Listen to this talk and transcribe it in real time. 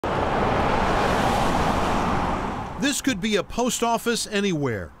This could be a post office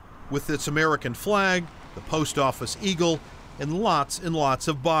anywhere, with its American flag, the post office eagle, and lots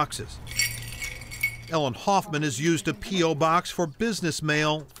of boxes. Ellen Hoffman has used a P.O. box for business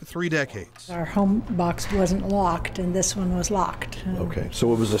mail for 3 decades. Our home box wasn't locked, and this one was locked. Okay,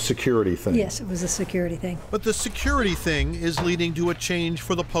 so it was a security thing. Yes, it was a security thing. But the security thing is leading to a change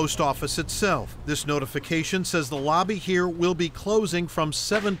for the post office itself. This notification says the lobby here will be closing from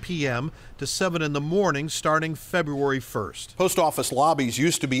 7 p.m. to 7 in the morning starting February 1st. Post office lobbies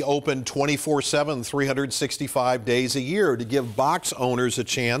used to be open 24/7, 365 days a year to give box owners a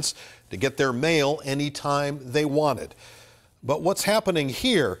chance to get their mail anytime they wanted. But what's happening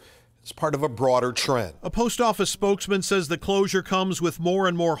here is part of a broader trend. A post office spokesman says the closure comes with more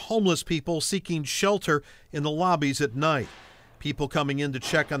and more homeless people seeking shelter in the lobbies at night. People coming in to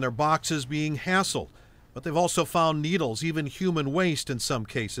check on their boxes being hassled, but they've also found needles, even human waste in some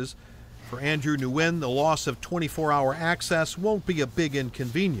cases. For Andrew Nguyen, the loss of 24-hour access won't be a big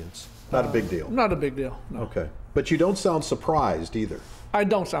inconvenience. Not a big deal. Not a big deal, no. Okay, but you don't sound surprised either. I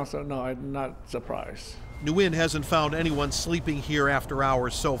don't sound so, no, I'm not surprised. Nguyen hasn't found anyone sleeping here after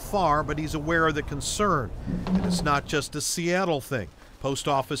hours so far, but he's aware of the concern. And it's not just a Seattle thing. Post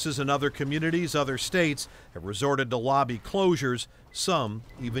offices in other communities, other states have resorted to lobby closures, some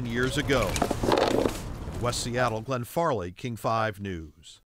even years ago. In West Seattle, Glenn Farley, King 5 News.